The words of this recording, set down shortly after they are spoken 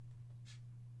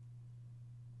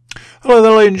Hello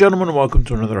there, ladies and gentlemen, and welcome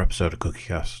to another episode of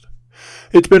CookieCast.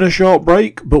 It's been a short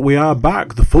break, but we are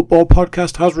back. The football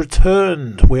podcast has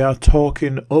returned. We are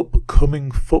talking upcoming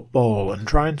football and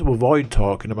trying to avoid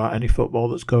talking about any football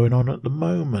that's going on at the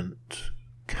moment.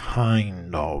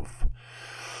 Kind of.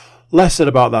 Less said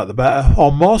about that the better,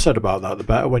 or more said about that the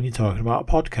better when you're talking about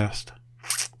a podcast.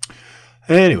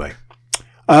 Anyway,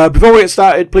 before we get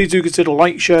started, please do consider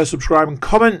like, share, subscribe and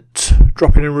comment.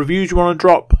 Dropping in reviews you want to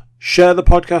drop. Share the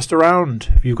podcast around.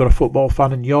 If you've got a football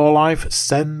fan in your life,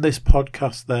 send this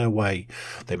podcast their way.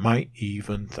 They might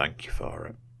even thank you for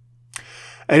it.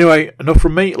 Anyway, enough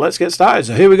from me. Let's get started.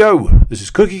 So here we go. This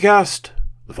is CookieCast,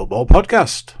 the football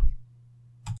podcast.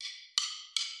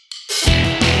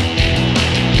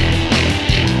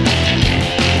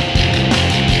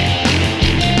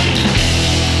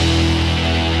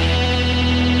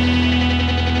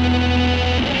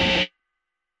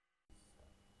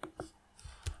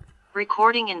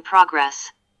 Recording in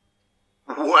progress.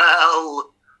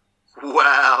 Well.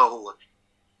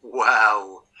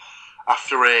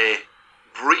 After a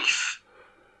brief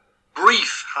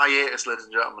hiatus, ladies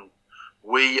and gentlemen,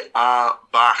 we are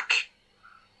back.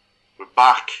 We're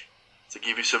back to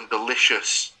give you some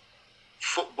delicious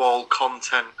football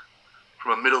content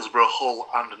from a Middlesbrough, Hull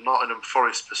and Nottingham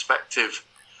Forest perspective.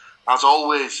 As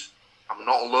always, I'm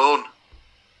not alone.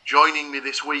 Joining me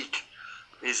this week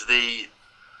is the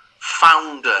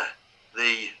founder,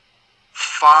 the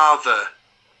father,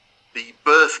 the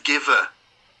birth giver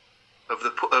of the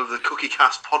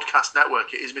CookieCast podcast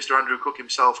network. It is Mr. Andrew Cook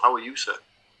himself. How are you, sir?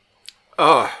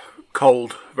 Oh,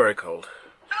 cold, very cold.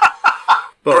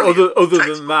 But other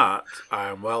than that, I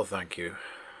am well, thank you.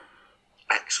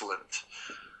 Excellent.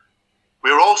 We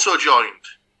are also joined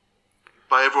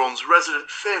by everyone's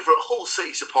resident favourite Hull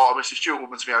City supporter, Mr. Stuart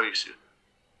Woodmansby. How are you, sir?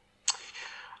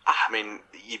 I mean,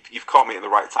 you've caught me at the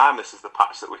right time. This is the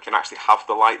patch that we can actually have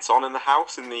the lights on in the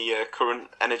house in the current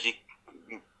energy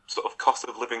sort of cost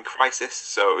of living crisis.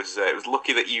 So it was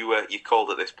lucky that you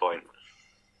called at this point.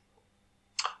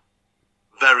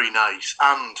 Very nice.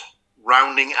 And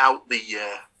rounding out the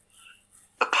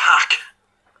pack,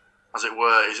 as it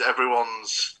were, is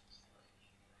everyone's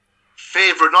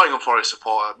favourite Nottingham Forest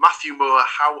supporter, Matthew Moore.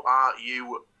 How are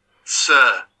you,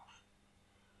 sir?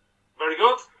 Very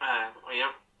good.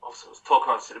 Obviously we'll talk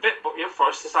about it in a bit, but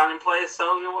Forest are signing players, so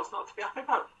what's not to be happy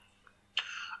about?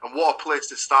 And what a place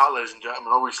to start, ladies and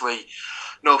gentlemen. Obviously,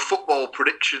 no football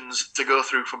predictions to go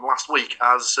through from last week,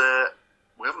 as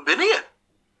we haven't been here.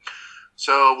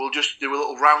 So we'll just do a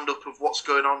little roundup of what's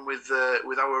going on with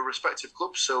our respective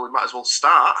clubs. So we might as well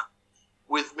start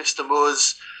with Mr.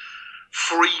 Moore's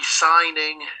free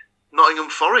signing Nottingham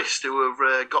Forest, who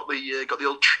have got the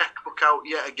old chequebook out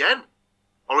yet again.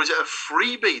 Or is it a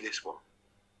freebie, this one?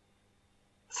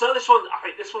 So I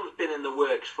think this one's been in the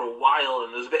works for a while,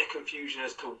 and there's a bit of confusion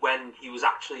as to when he was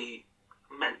actually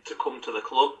meant to come to the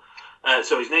club.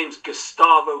 So his name's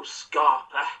Gustavo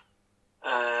Scarpa.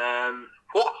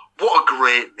 What a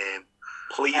great name!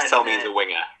 Please tell me he's a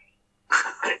winger.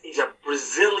 He's a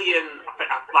Brazilian.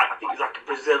 I think he's like a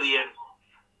Brazilian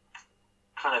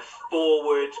kind of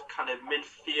forward, kind of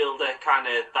midfielder, kind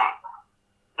of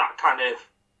that kind of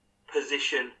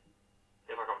position.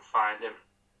 If I can find him.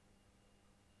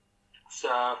 So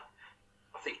I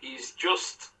think he was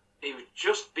just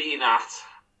been at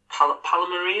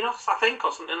Palmeiras, I think,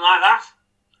 or something like that.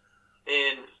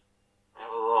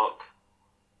 Have a look.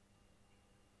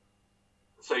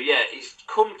 So yeah, he's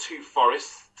come to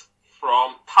Forest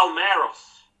from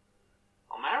Palmeiras.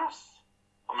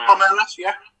 Palmeiras,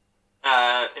 yeah.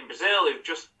 In Brazil, who've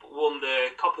just won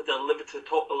the Copa del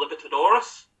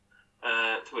Libertadores,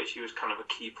 to which he was kind of a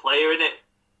key player in it.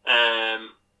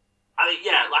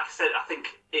 Like I said, I think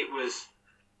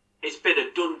it's been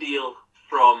a done deal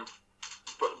from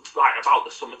about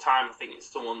the summertime. I think it's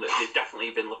someone that they've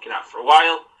definitely been looking at for a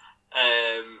while.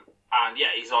 And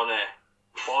yeah, he's on a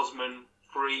Bosman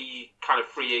free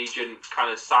agent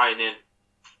kind of signing.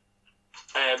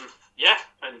 And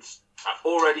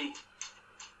already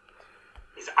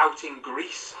he's out in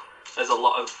Greece. There's a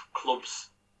lot of clubs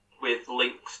with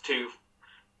links to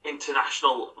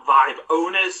international vibe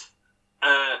owners.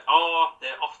 Or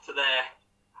they're off to their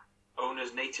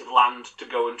owner's native land to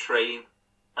go and train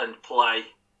and play.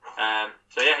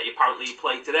 He apparently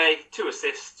played today, 2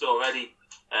 assists already.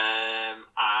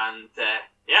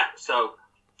 So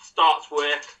starts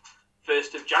work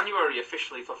 1st of January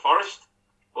officially for Forest.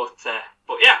 But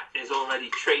is already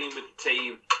training with the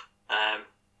team,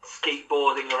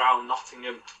 skateboarding around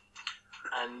Nottingham,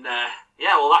 and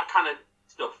all that kind of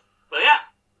stuff. But yeah,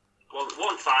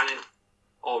 one signing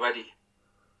already.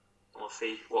 We'll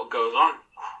see what goes on.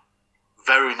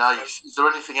 Very nice. Is there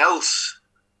anything else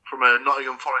from a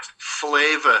Nottingham Forest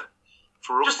flavour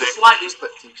for Just a updates?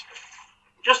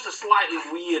 Just a slightly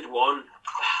weird one.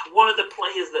 One of the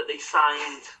players that they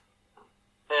signed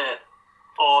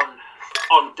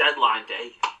on deadline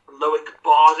day, Loic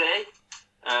Bardet.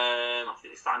 I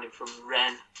think they signed him from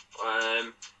Rennes,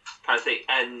 kind of thing.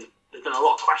 And there's been a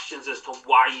lot of questions as to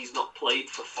why he's not played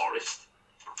for Forest.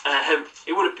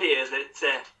 It would appear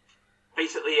that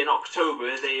basically in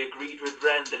October they agreed with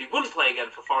Rennes that he wouldn't play again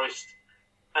for Forest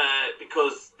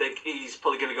because he's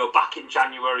probably going to go back in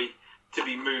January to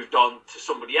be moved on to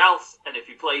somebody else. And if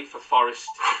he played for Forest,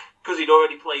 because he'd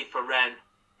already played for Rennes,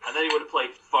 and then he would have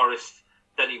played for Forest,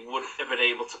 then he wouldn't have been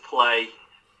able to play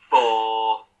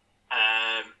for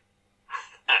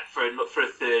a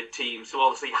third team. So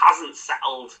obviously he hasn't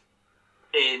settled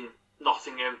in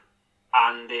Nottingham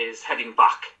and is heading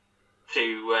back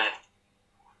to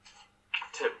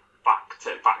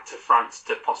France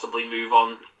to possibly move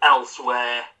on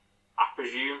elsewhere, I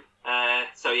presume.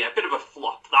 So yeah, a bit of a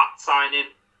flop, that signing,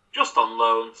 just on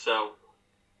loan. So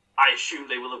I assume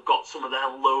they will have got some of their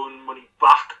loan money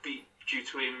back, due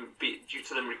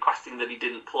to them requesting that he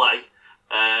didn't play.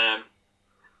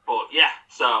 But yeah,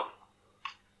 so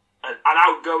an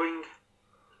outgoing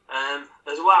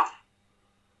as well.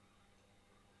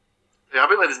 Yeah, I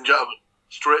mean, ladies and gentlemen,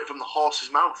 straight from the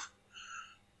horse's mouth.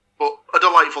 But a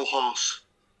delightful horse,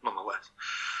 nonetheless.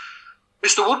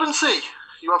 Mr. Woodmansey,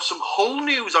 you have some Hull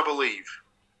news, I believe.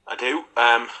 I do,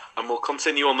 and we'll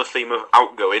continue on the theme of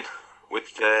outgoing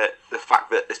with the fact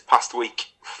that this past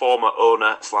week, former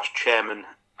owner / chairman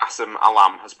Assam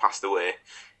Alam has passed away,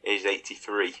 aged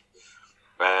 83.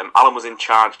 Alam was in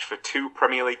charge for 2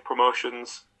 Premier League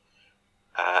promotions,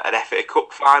 an FA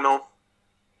Cup final,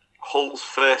 Hull's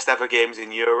first ever games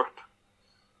in Europe,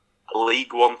 a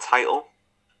League One title,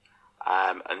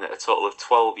 and a total of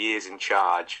 12 years in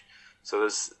charge. So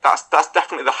that's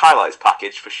definitely the highlights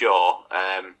package for sure.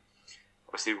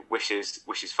 Obviously,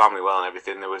 wishes family well and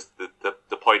everything. There was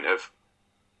the point of,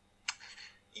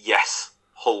 yes,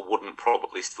 Hull wouldn't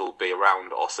probably still be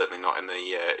around, or certainly not in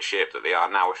the shape that they are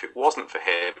now if it wasn't for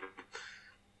him.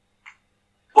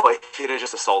 But if he'd have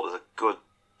just sold us a good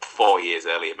 4 years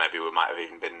earlier, maybe we might have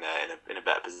even been in a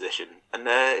better position and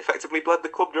effectively bled the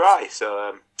club dry.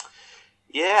 So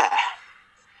yeah,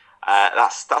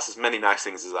 that's as many nice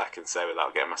things as I can say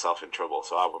without getting myself in trouble.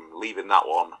 So I'm leaving that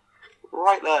one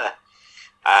right there.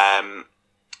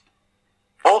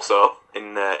 Also,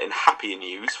 in happier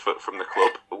news from the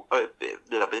club,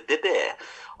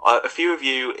 a few of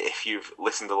you, if you've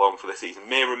listened along for the season,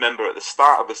 may remember at the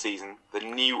start of the season, the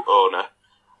new owner,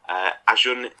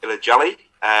 Ajun Ilajali,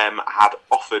 had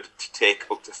offered to take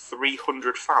up to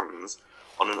 300 fans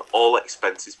on an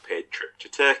all-expenses-paid trip to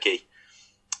Turkey.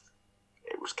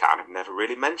 It was kind of never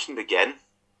really mentioned again.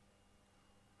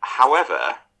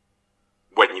 However,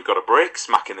 when you've got a break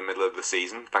smack in the middle of the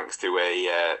season, thanks to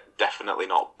a definitely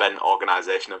not bent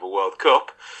organisation of a World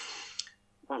Cup,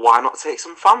 why not take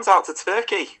some fans out to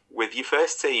Turkey with your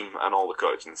first team and all the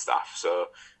coach and staff? So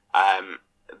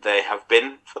they have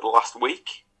been for the last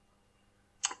week,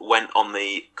 went on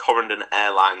the Corendon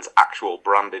Airlines actual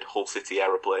branded Hull City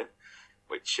aeroplane,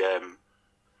 which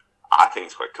I think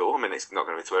is quite cool. I mean, it's not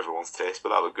going to be to everyone's taste, but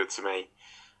that looked good to me.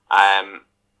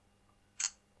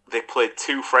 They played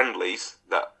 2 friendlies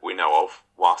that we know of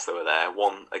whilst they were there.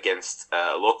 One against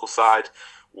a local side,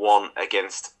 one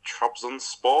against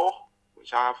Trabzonspor,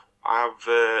 which I have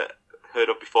heard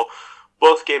of before.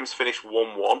 Both games finished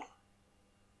 1-1.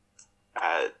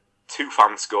 2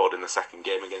 fans scored in the second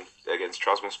game against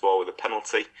Trabzonspor with a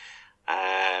penalty.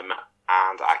 And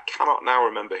I cannot now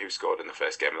remember who scored in the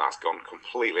first game, and that's gone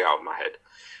completely out of my head.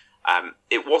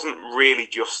 It wasn't really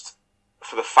just,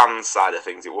 for the fans side of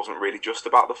things, it wasn't really just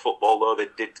about the football, though. They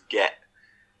did get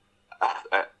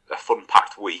a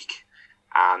fun-packed week.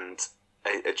 And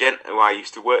a gent who I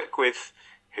used to work with,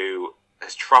 who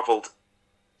has travelled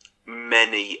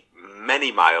many,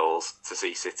 many miles to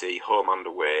see City, home and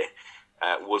away,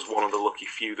 was one of the lucky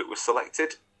few that was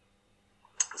selected.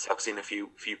 So I've seen a few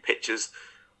pictures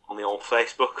on the old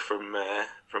Facebook from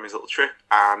his little trip,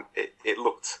 and it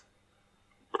looked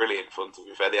brilliant fun, to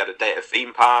be fair. They had a day at a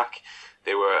theme park,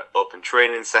 they were open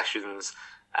training sessions,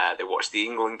 they watched the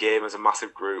England game as a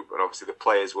massive group, and obviously the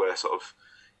players were sort of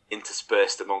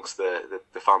interspersed amongst the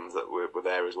fans that were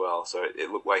there as well. So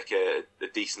it looked like a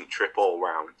decent trip all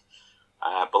round.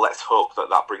 But let's hope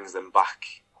that brings them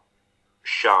back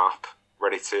sharp,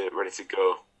 ready to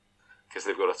go, because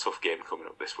they've got a tough game coming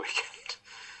up this weekend.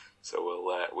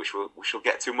 So we shall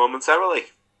get to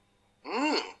momentarily.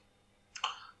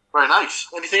 Very nice.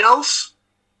 Anything else?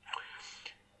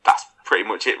 That's pretty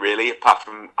pretty much it, really. Apart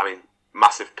from,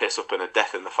 massive piss up and a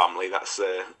death in the family. That's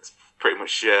pretty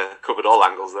much covered all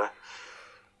angles there.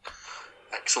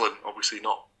 Excellent. Obviously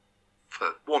not for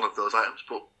one of those items,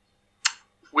 but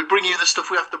we bring you the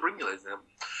stuff we have to bring you, ladies and gentlemen.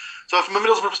 So from a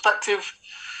Middlesbrough perspective,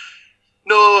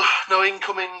 no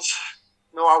incomings,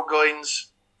 no outgoings.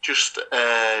 Just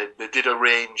they did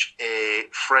arrange a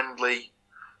friendly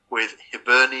with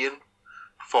Hibernian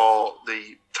for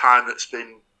the time that's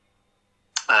been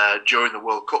during the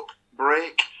World Cup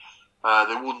break.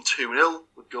 They won 2-0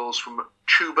 with goals from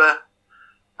Chuba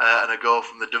and a goal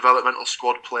from the developmental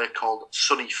squad player called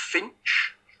Sonny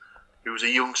Finch, who's a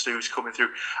youngster who's coming through.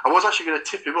 I was actually going to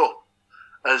tip him up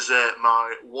as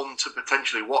my one to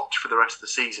potentially watch for the rest of the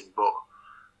season, but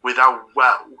with how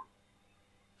well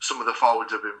some of the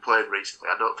forwards have been playing recently,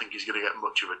 I don't think he's going to get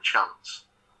much of a chance,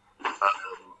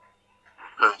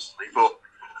 personally. But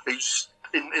he's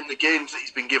in the games that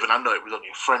he's been given, I know it was only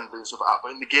a friendly and stuff like that,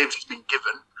 but in the games he's been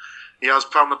given, he has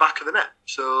found the back of the net.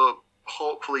 So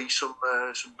hopefully some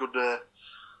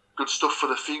good stuff for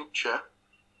the future.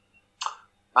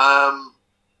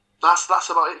 That's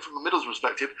about it from the Middlesbrough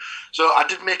perspective. So I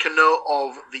did make a note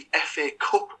of the FA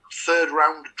Cup third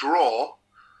round draw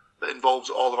that involves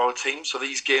all of our teams. So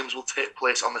these games will take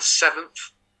place on the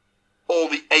 7th or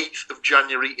the 8th of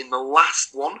January in the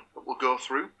last one that we'll go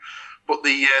through. But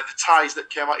the ties that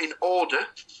came out in order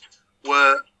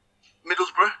were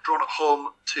Middlesbrough drawn at home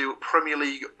to Premier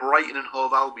League Brighton and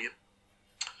Hove Albion.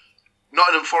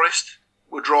 Nottingham Forest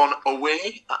were drawn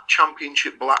away at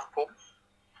Championship Blackpool.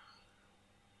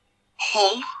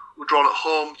 Hull were drawn at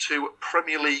home to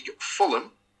Premier League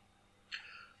Fulham.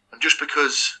 And just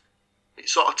because it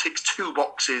sort of ticks two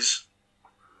boxes,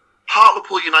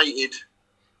 Hartlepool United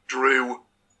drew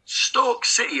Stoke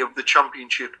City of the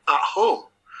Championship at home.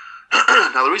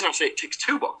 Now, the reason I say it ticks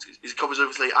two boxes is because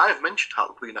obviously I have mentioned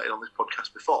Hartlepool United on this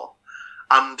podcast before,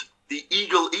 and the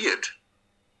eagle-eared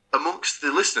amongst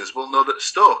the listeners will know that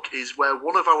Stoke is where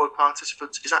one of our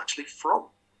participants is actually from.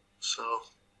 So,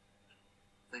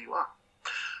 there you are.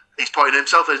 He's pointing at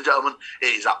himself, ladies and gentlemen.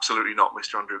 It is absolutely not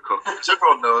Mr. Andrew Cook. As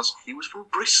everyone knows, he was from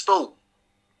Bristol.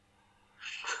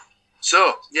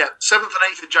 So, 7th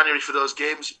and 8th of January for those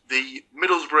games. The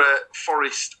Middlesbrough,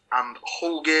 Forest and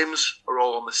Hull games are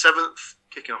all on the 7th,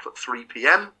 kicking off at 3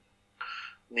 p.m.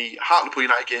 The Hartlepool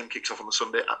United game kicks off on the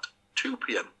Sunday at 2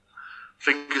 p.m.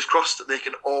 Fingers crossed that they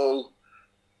can all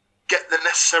get the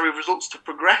necessary results to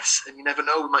progress, and you never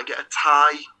know, we might get a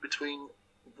tie between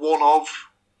one of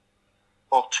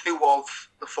or two of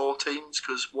the four teams,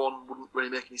 because one wouldn't really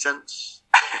make any sense.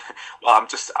 Well, I'm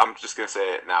just going to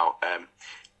say it now.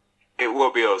 It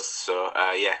won't be us, so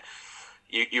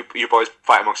you boys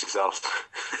fight amongst yourselves.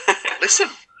 Listen,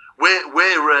 we're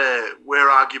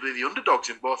arguably the underdogs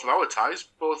in both of our ties.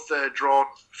 Both drawn,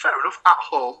 fair enough, at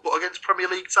home, but against Premier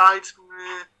League sides,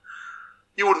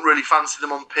 you wouldn't really fancy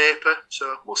them on paper.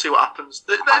 So we'll see what happens.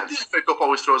 The FA Cup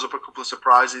always throws up a couple of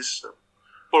surprises. So.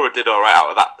 Borough did all right out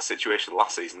of that situation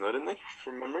last season, though, didn't they?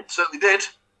 From memory, certainly did.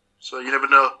 So you never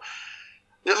know.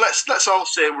 Let's all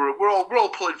say we're all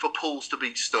pulling for Pools to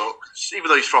beat Stoke. Even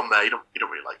though he's from there, he don't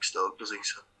really like Stoke, does he?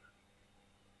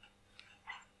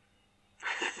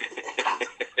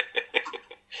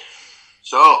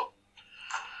 So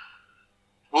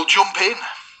we'll jump in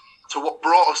to what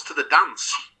brought us to the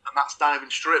dance, and that's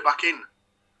diving straight back in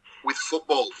with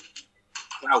football.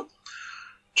 Now,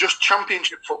 just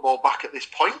Championship football back at this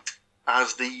point,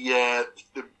 as the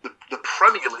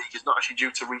Premier League is not actually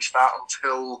due to restart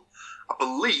until, I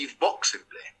believe, Boxing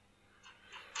Day,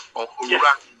 or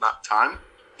around that time.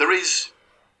 There is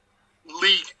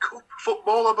League Cup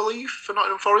football, I believe, for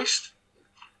Nottingham Forest.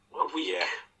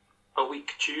 A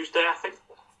week Tuesday, I think.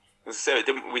 As I say,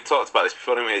 we talked about this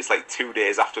before, didn't we? It's like 2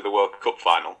 days after the World Cup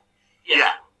final.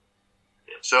 Yeah.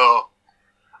 So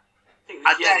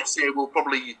I dare say we'll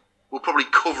probably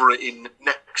cover it in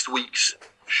next week's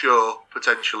show,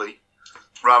 potentially,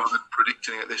 rather than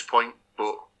predicting it at this point.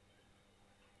 But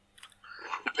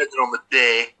depending on the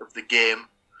day of the game,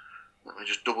 let me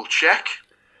just double check.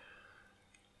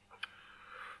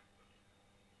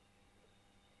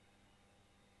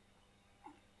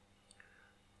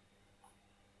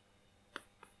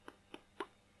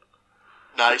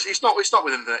 No, it's not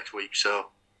within the next week,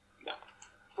 so no.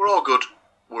 We're all good.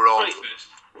 We're all good.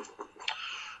 21st.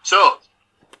 So,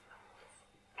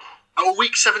 our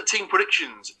Week 17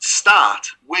 predictions start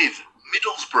with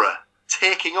Middlesbrough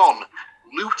taking on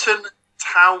Luton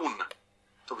Town.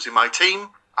 It's obviously my team.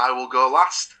 I will go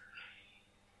last.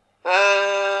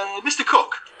 Mr.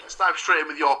 Cook, let's dive straight in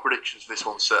with your predictions for this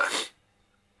one, sir.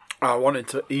 I wanted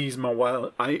to ease my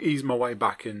way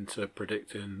back into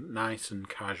predicting nice and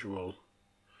casual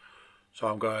So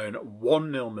I'm going 1-0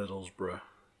 Middlesbrough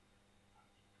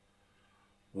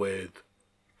with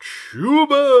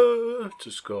Chuba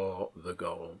to score the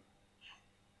goal.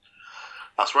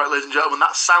 That's right, ladies and gentlemen.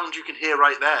 That sound you can hear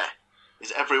right there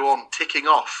is everyone ticking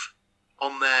off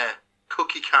on their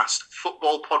Cookie Cast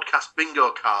football podcast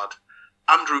bingo card.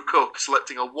 Andrew Cook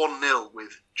selecting a 1-0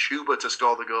 with Chuba to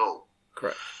score the goal.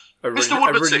 Correct. Mr.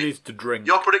 Everybody Woodmansey, needs to drink.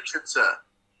 your prediction, sir?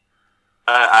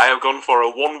 I have gone for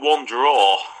a 1-1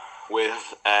 draw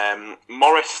with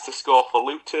Morris to score for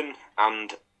Luton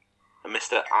and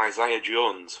Mr. Isaiah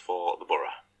Jones for the Borough.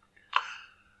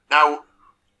 Now,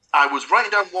 I was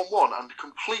writing down 1-1 and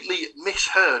completely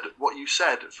misheard what you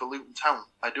said for Luton Town.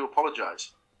 I do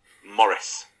apologise.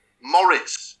 Morris.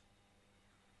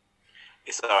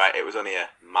 It's alright, it was only a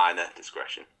minor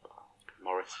discretion.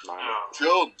 Morris, minor.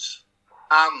 Jones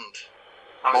and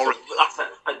Morris. That's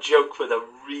a joke for the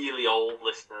really old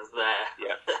listeners there.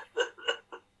 Yeah.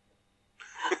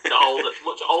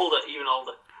 Much older, even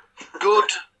older.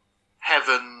 Good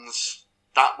heavens,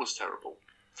 that was terrible.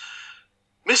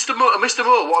 Mr.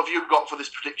 Moore, what have you got for this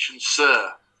prediction,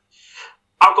 sir?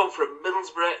 I've gone for a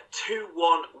Middlesbrough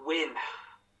 2-1 win.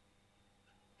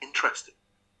 Interesting.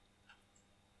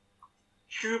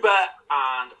 Huber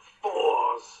and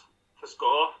Fours to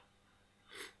score.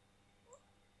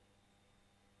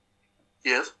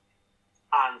 Yes.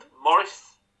 And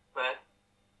Morris for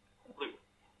Luton.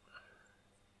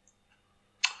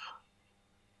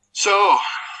 So,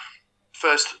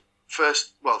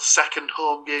 second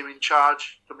home game in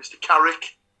charge for Mr.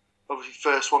 Carrick. Obviously,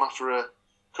 first one after a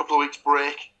couple of weeks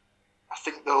break. I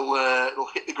think they'll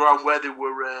hit the ground where they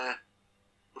were.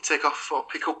 They'll take off or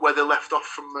pick up where they left off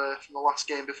from the last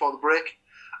game before the break.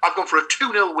 I've gone for a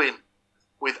 2-0 win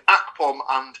with Akpom,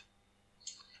 and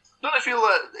I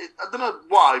don't know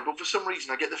why, but for some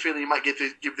reason I get the feeling he might give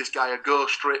this guy a go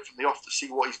straight from the off to see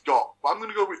what he's got. But I'm going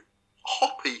to go with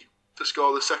Hoppy to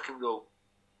score the second goal.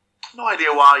 No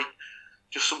idea why.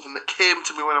 Just something that came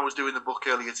to me when I was doing the book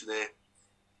earlier today.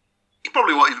 He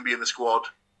probably won't even be in the squad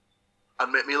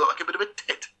and make me look like a bit of a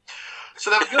tit. So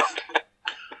there we go.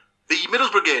 The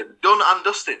Middlesbrough game, done and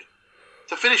dusted.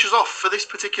 To finish us off for this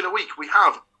particular week, we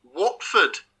have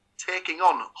Watford taking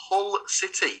on Hull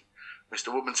City. Mr.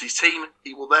 Woodmansey's team,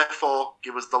 he will therefore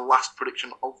give us the last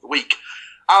prediction of the week.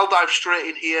 I'll dive straight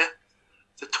in here.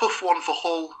 It's a tough one for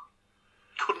Hull.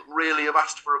 Couldn't really have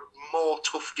asked for a more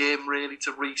tough game, really,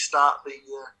 to restart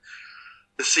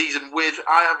the season with.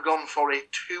 I have gone for a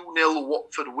 2-0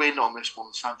 Watford win on this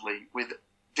one, sadly, with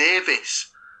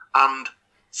Davis and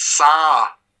Sarr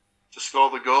to score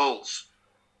the goals.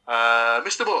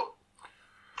 Mr. Moore?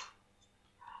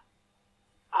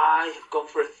 I have gone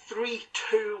for a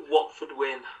 3-2 Watford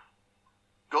win.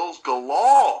 Goals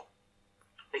galore.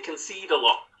 They concede a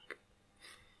lot.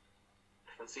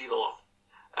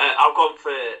 I've gone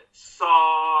for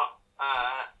Sarr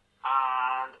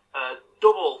and a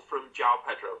double from João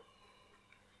Pedro.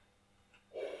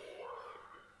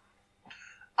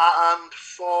 And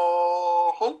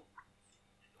for Hull?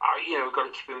 We've got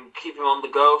to keep him on the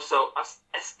go. So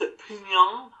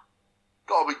Estepinian.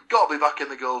 Got to be back in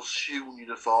the goals soon, you'd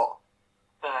have thought.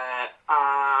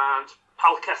 And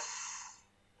Pelkas.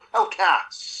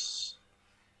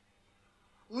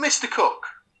 Mr. Cook.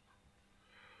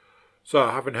 So,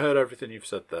 having heard everything you've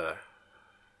said there,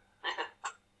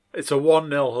 it's a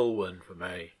 1-0 Hull win for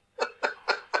me.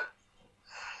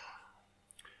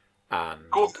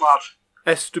 And Good lad.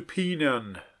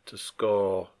 Estupinian to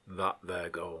score that there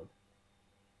goal.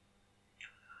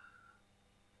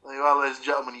 There you are, ladies and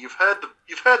gentlemen. You've heard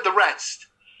the rest.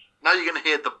 Now you're going to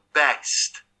hear the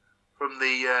best from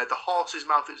the horse's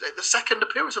mouth. It was the second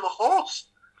appearance of a horse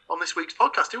on this week's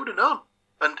podcast. Who would have known?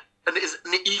 And it is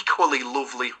an equally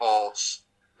lovely horse.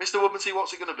 Mr. Woodmansey,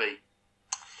 what's it going to be?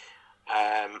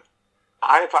 I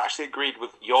have actually agreed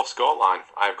with your scoreline.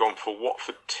 I have gone for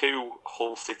Watford 2,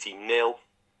 Hull City 0.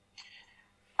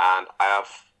 And I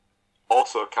have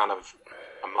also kind of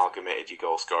amalgamated your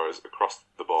goal scorers across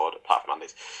the board, apart from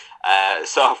Andy's.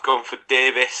 So I've gone for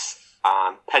Davis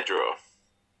and Pedro.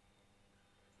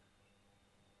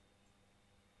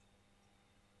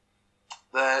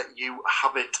 There you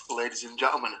have it, ladies and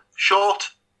gentlemen.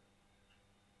 Short,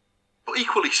 but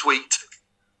equally sweet.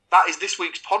 That is this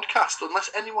week's podcast.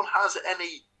 Unless anyone has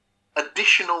any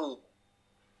additional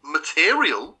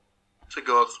material to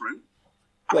go through.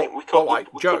 I think we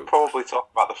could probably talk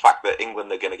about the fact that England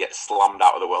are going to get slammed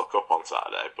out of the World Cup on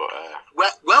Saturday. But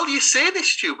well, you say this,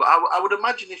 Stu, but I would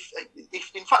imagine if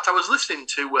in fact I was listening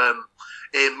to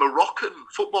a Moroccan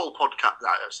football podcast.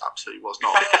 That absolutely was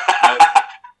not.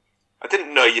 I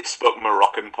didn't know you spoke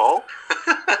Moroccan, Paul.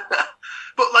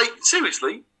 But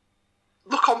seriously,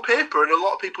 look on paper, and a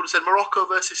lot of people have said Morocco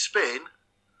versus Spain,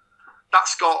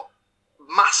 that's got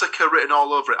massacre written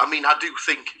all over it. I mean, I do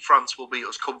think France will beat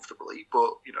us comfortably,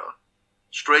 but,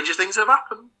 stranger things have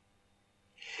happened.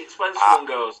 It's when someone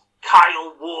goes,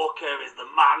 Kyle Walker is the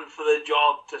man for the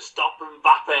job to stop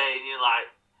Mbappe, and you're like,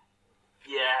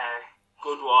 yeah,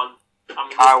 good one.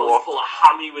 I'm full of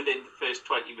hammy within the first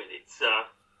 20 minutes. So.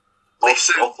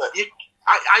 Listen,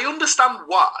 I understand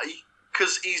why,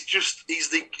 because he's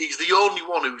the only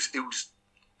one who's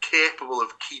capable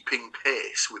of keeping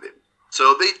pace with him.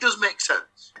 So it does make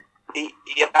sense. He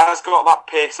has got that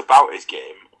pace about his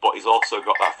game, but he's also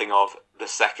got that thing of the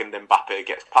second Mbappe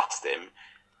gets past him,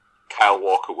 Kyle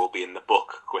Walker will be in the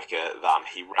book quicker than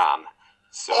he ran.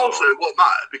 So also, it won't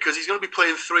matter because he's going to be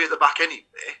playing three at the back anyway.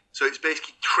 So it's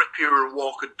basically Trippier and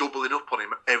Walker doubling up on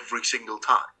him every single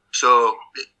time. So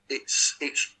it's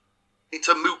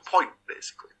a moot point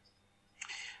basically.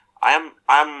 I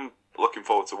am looking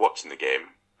forward to watching the game,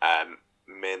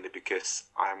 mainly because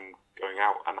I'm going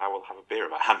out and I will have a beer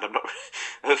in my hand. I'm not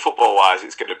football wise.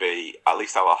 It's going to be, at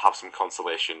least I will have some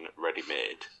consolation ready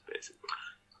made. Basically,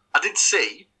 I did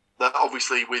see that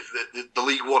obviously with the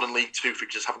League One and League Two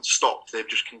fixtures haven't stopped; they've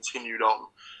just continued on.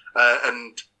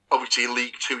 And obviously in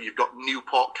League Two, you've got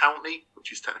Newport County,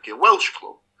 which is technically a Welsh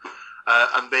club,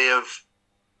 and they have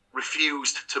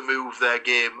refused to move their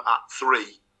game at 3.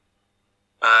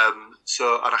 And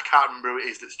I can't remember who it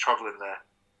is that's travelling there.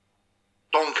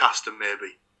 Doncaster,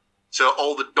 maybe. So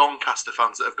all the Doncaster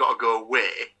fans that have got to go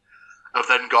away have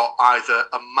then got either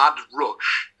a mad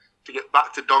rush to get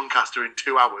back to Doncaster in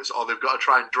 2 hours, or they've got to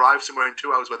try and drive somewhere in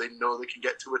 2 hours where they know they can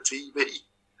get to a TV.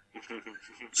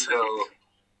 So,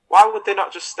 why would they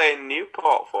not just stay in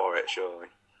Newport for it? Surely.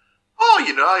 Oh,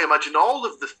 I imagine all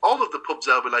of the pubs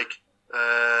there will be like,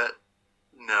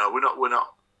 no, we're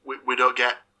not. We don't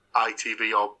get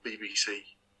ITV or BBC.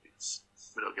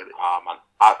 We don't get it. Ah, man.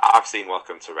 I've seen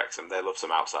Welcome to Wrexham. They love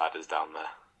some outsiders down there.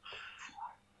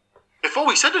 Before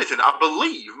we said anything, I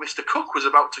believe Mr. Cook was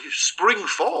about to spring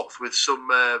forth with some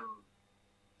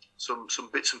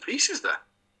bits and pieces there.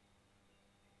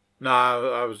 No,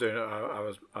 I was doing it. I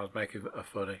was making a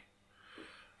funny.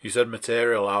 You said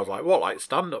material. I was like, what, like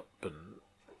stand up and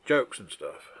jokes and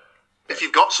stuff. If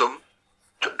you've got some,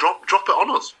 drop it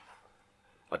on us.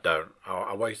 I don't.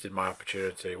 I wasted my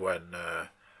opportunity when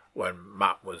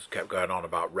Matt kept going on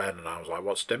about Ren, and I was like,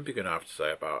 what's Stimpy going to have to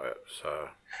say about it? So.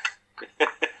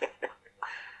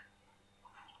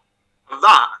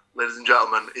 That, ladies and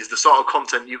gentlemen, is the sort of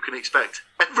content you can expect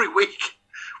every week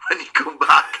when you come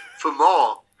back for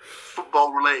more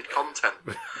football-related content.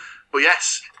 But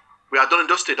yes, we are done and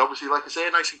dusted. Obviously, like I say,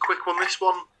 a nice and quick one, this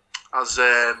one, as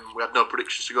we had no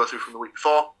predictions to go through from the week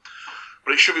before.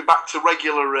 But it should be back to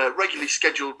regularly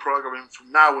scheduled programming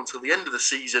from now until the end of the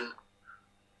season.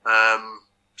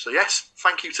 So yes,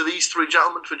 thank you to these three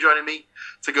gentlemen for joining me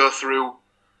to go through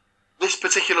this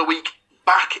particular week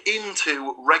back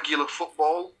into regular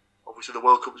football. Obviously, the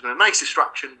World Cup has been a nice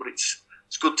distraction, but it's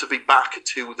good to be back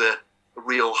to the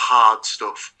real hard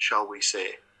stuff, shall we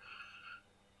say.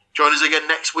 Join us again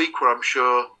next week, where I'm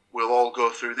sure we'll all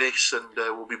go through this, and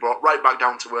we'll be brought right back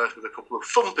down to earth with a couple of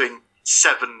thumping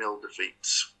 7-0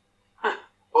 defeats.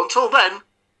 Until then,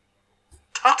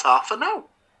 ta-ta for now.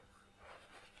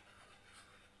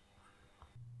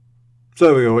 So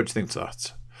there we go. What do you think of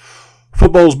that?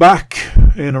 Football's back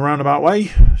in a roundabout way.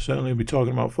 Certainly we'll be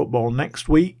talking about football next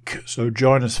week, so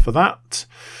join us for that.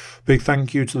 Big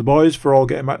thank you to the boys for all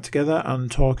getting back together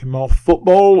and talking more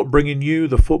football, bringing you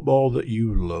the football that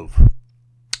you love.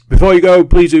 Before you go,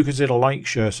 please do consider like,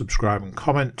 share, subscribe and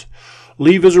comment.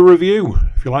 Leave us a review.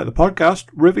 If you like the podcast,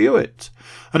 review it.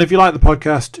 And if you like the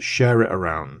podcast, share it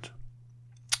around.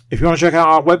 If you want to check out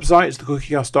our website, it's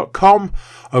thecookiecast.com.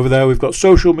 Over there we've got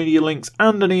social media links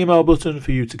and an email button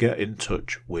for you to get in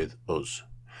touch with us.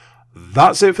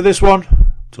 That's it for this one.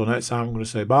 Until next time, I'm going to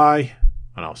say bye,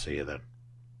 and I'll see you then.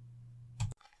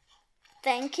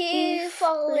 Thank you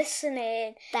for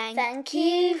listening. Thank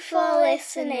you for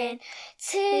listening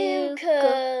to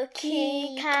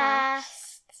Cookie Cast.